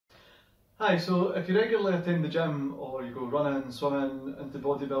Hi, so if you regularly attend the gym or you go running, swimming, into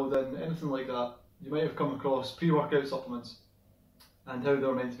bodybuilding, anything like that, you might have come across pre-workout supplements and how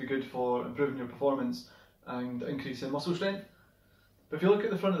they're meant to be good for improving your performance and increasing muscle strength. But if you look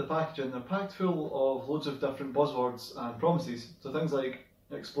at the front of the packaging, they're packed full of loads of different buzzwords and promises. So things like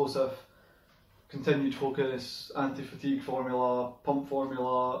explosive, continued focus, anti-fatigue formula, pump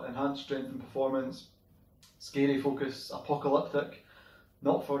formula, enhanced strength and performance, scary focus, apocalyptic,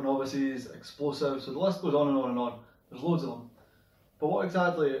 not for novices, explosive, so the list goes on and on and on. There's loads of them. But what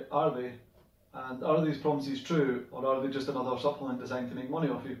exactly are they? And are these promises true, or are they just another supplement designed to make money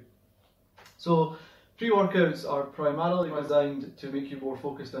off you? So, pre-workouts are primarily designed to make you more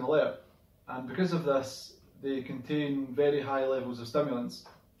focused and alert. And because of this, they contain very high levels of stimulants,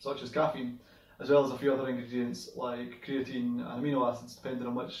 such as caffeine, as well as a few other ingredients like creatine and amino acids, depending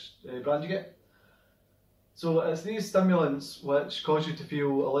on which brand you get. So it's these stimulants which cause you to feel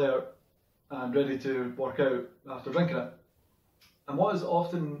alert and ready to work out after drinking it. And what is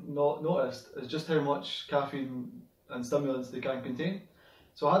often not noticed is just how much caffeine and stimulants they can contain.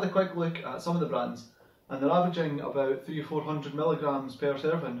 So I had a quick look at some of the brands, and they're averaging about 300-400 milligrams per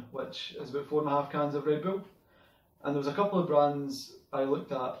serving, which is about 4.5 cans of Red Bull. And there was a couple of brands I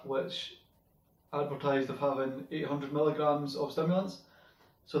looked at which advertised of having 800 milligrams of stimulants.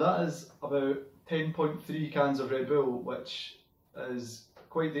 So that is about 10.3 cans of Red Bull, which is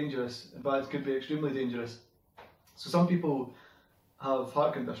quite dangerous. In fact, could be extremely dangerous. So some people have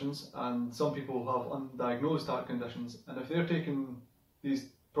heart conditions and some people have undiagnosed heart conditions, and if they're taking these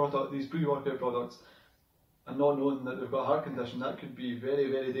pre-workout products and not knowing that they've got a heart condition, that could be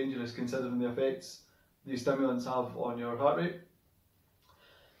very, very dangerous considering the effects these stimulants have on your heart rate.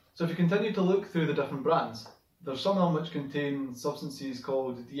 So if you continue to look through the different brands, there's some of them which contain substances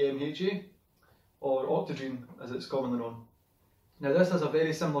called DMHA, or octogene as it's commonly known. Now this has a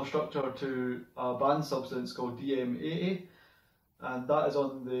very similar structure to a banned substance called DMAA, and that is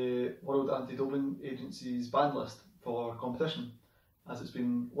on the World Anti-Doping Agency's ban list for competition, as it's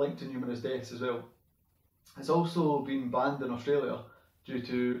been linked to numerous deaths as well. It's also been banned in Australia due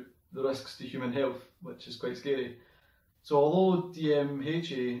to the risks to human health, which is quite scary. So although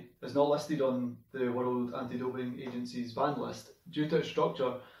DMHA is not listed on the World Anti-Doping Agency's ban list, due to its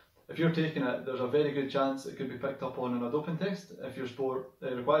structure, if you're taking it, there's a very good chance it could be picked up on in a doping test if your sport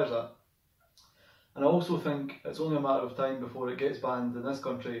requires that. And I also think it's only a matter of time before it gets banned in this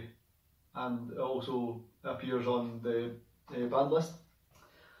country, and it also appears on the banned list.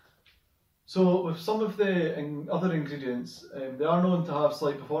 So with some of the other ingredients, they are known to have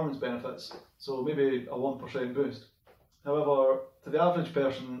slight performance benefits, so maybe a 1% boost. However, to the average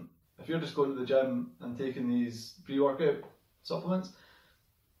person, if you're just going to the gym and taking these pre-workout supplements,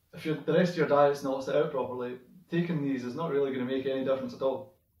 if the rest of your diet's not set out properly, taking these is not really going to make any difference at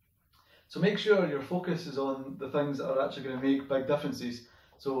all. So make sure your focus is on the things that are actually going to make big differences.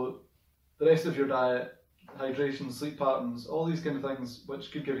 So the rest of your diet, hydration, sleep patterns, all these kind of things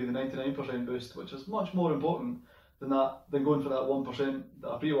which could give you the 99% boost, which is much more important than going for that 1% that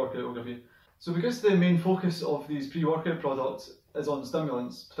a pre-workout will give you. So because the main focus of these pre-workout products is on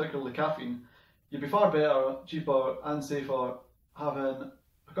stimulants, particularly caffeine, you'd be far better, cheaper and safer having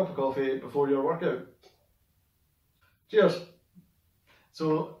a cup of coffee before your workout. Cheers!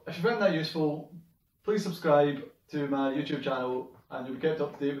 So if you found that useful, please subscribe to my YouTube channel and you'll be kept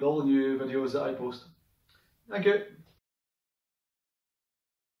up to date with all the new videos that I post. Thank you!